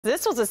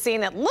This was a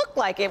scene that looked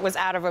like it was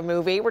out of a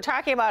movie. We're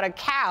talking about a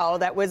cow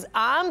that was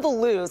on the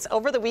loose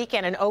over the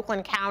weekend in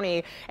Oakland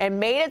County and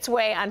made its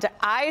way onto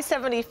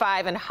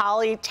I-75 in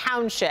Holly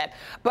Township.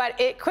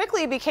 But it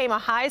quickly became a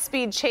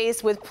high-speed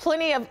chase with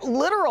plenty of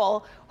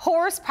literal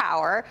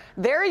horsepower.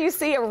 There you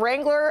see a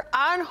wrangler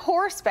on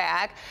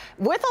horseback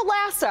with a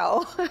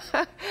lasso,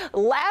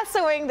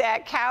 lassoing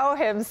that cow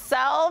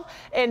himself.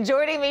 And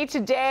joining me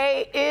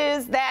today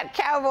is that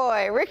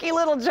cowboy, Ricky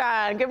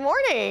Littlejohn. Good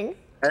morning.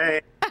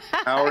 Hey,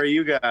 how are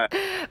you guys?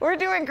 We're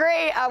doing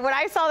great. When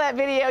I saw that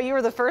video, you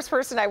were the first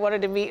person I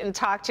wanted to meet and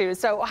talk to.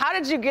 So how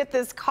did you get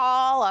this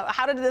call?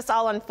 How did this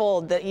all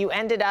unfold that you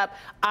ended up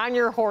on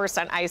your horse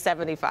on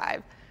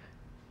I-75?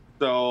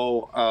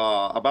 So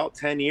about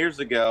 10 years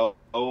ago,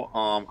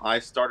 I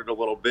started a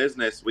little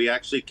business. We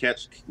actually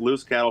catch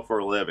loose cattle for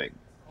a living.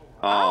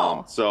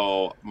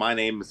 So my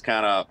name has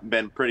kind of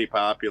been pretty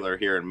popular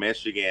here in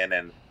Michigan,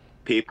 and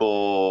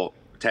people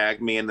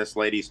tagged me in this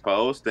lady's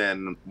post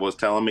and was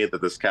telling me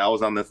that this cow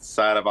was on the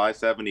side of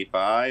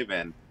I-75.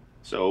 And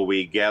so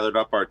we gathered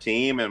up our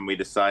team and we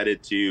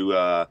decided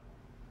to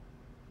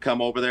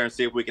come over there and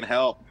see if we can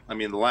help. I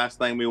mean, the last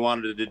thing we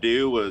wanted to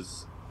do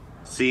was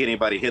see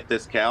anybody hit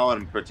this cow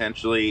and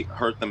potentially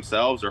hurt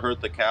themselves or hurt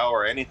the cow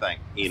or anything.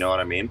 You know what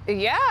I mean?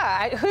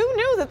 Yeah. Who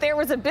knew that there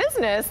was a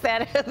business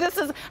that this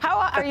is?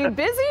 How are you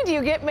busy? Do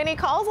you get many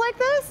calls like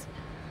this?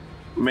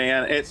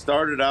 Man, it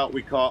started out,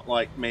 we caught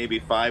like maybe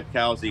 5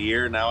 cows a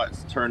year. Now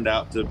it's turned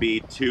out to be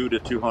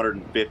 200 to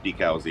 250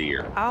 cows a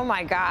year. Oh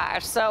my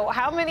gosh. So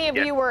how many of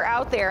you were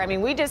out there? I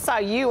mean, we just saw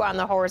you on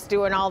the horse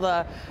doing all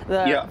the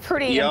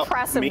pretty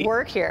impressive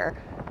work here.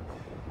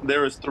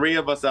 There was 3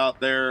 of us out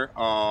there.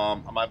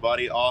 My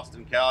buddy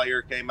Austin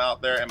Callier came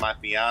out there, and my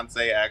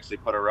fiance actually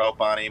put a rope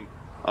on him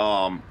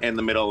in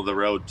the middle of the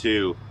road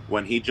too.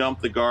 When he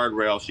jumped the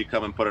guardrail, she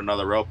come and put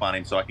another rope on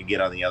him so I could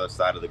get on the other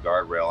side of the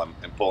guardrail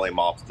and pull him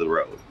off the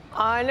road.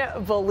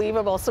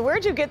 Unbelievable. So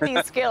where'd you get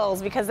these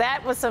skills? Because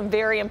that was some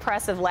very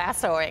impressive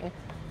lassoing.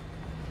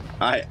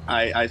 I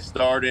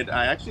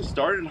actually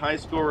started in high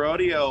school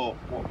rodeo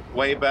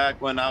way back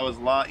when I was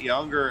a lot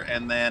younger,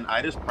 and then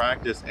I just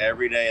practice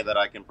every day that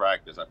I can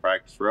practice. I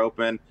practice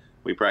roping,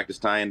 we practice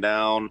tying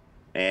down,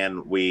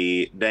 and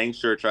we dang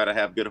sure try to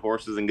have good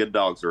horses and good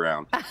dogs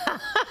around.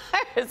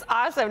 It's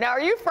awesome. Now, are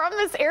you from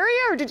this area,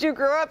 or did you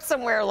grow up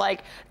somewhere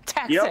like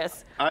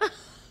Texas? Yep.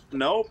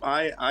 Nope.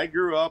 I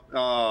grew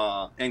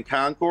up in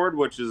Concord,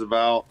 which is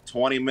about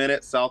 20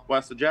 minutes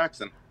southwest of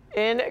Jackson.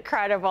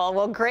 Incredible.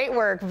 Well, great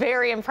work.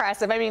 Very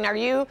impressive. I mean, are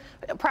you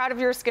proud of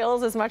your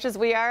skills as much as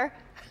we are?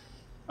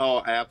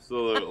 Oh,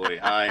 absolutely.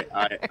 I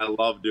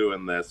love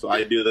doing this. So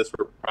I do this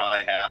for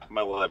probably half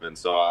my living.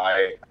 So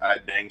I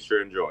dang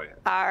sure enjoy it.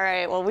 All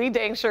right. Well, we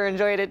dang sure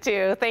enjoyed it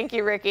too. Thank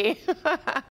you, Ricky.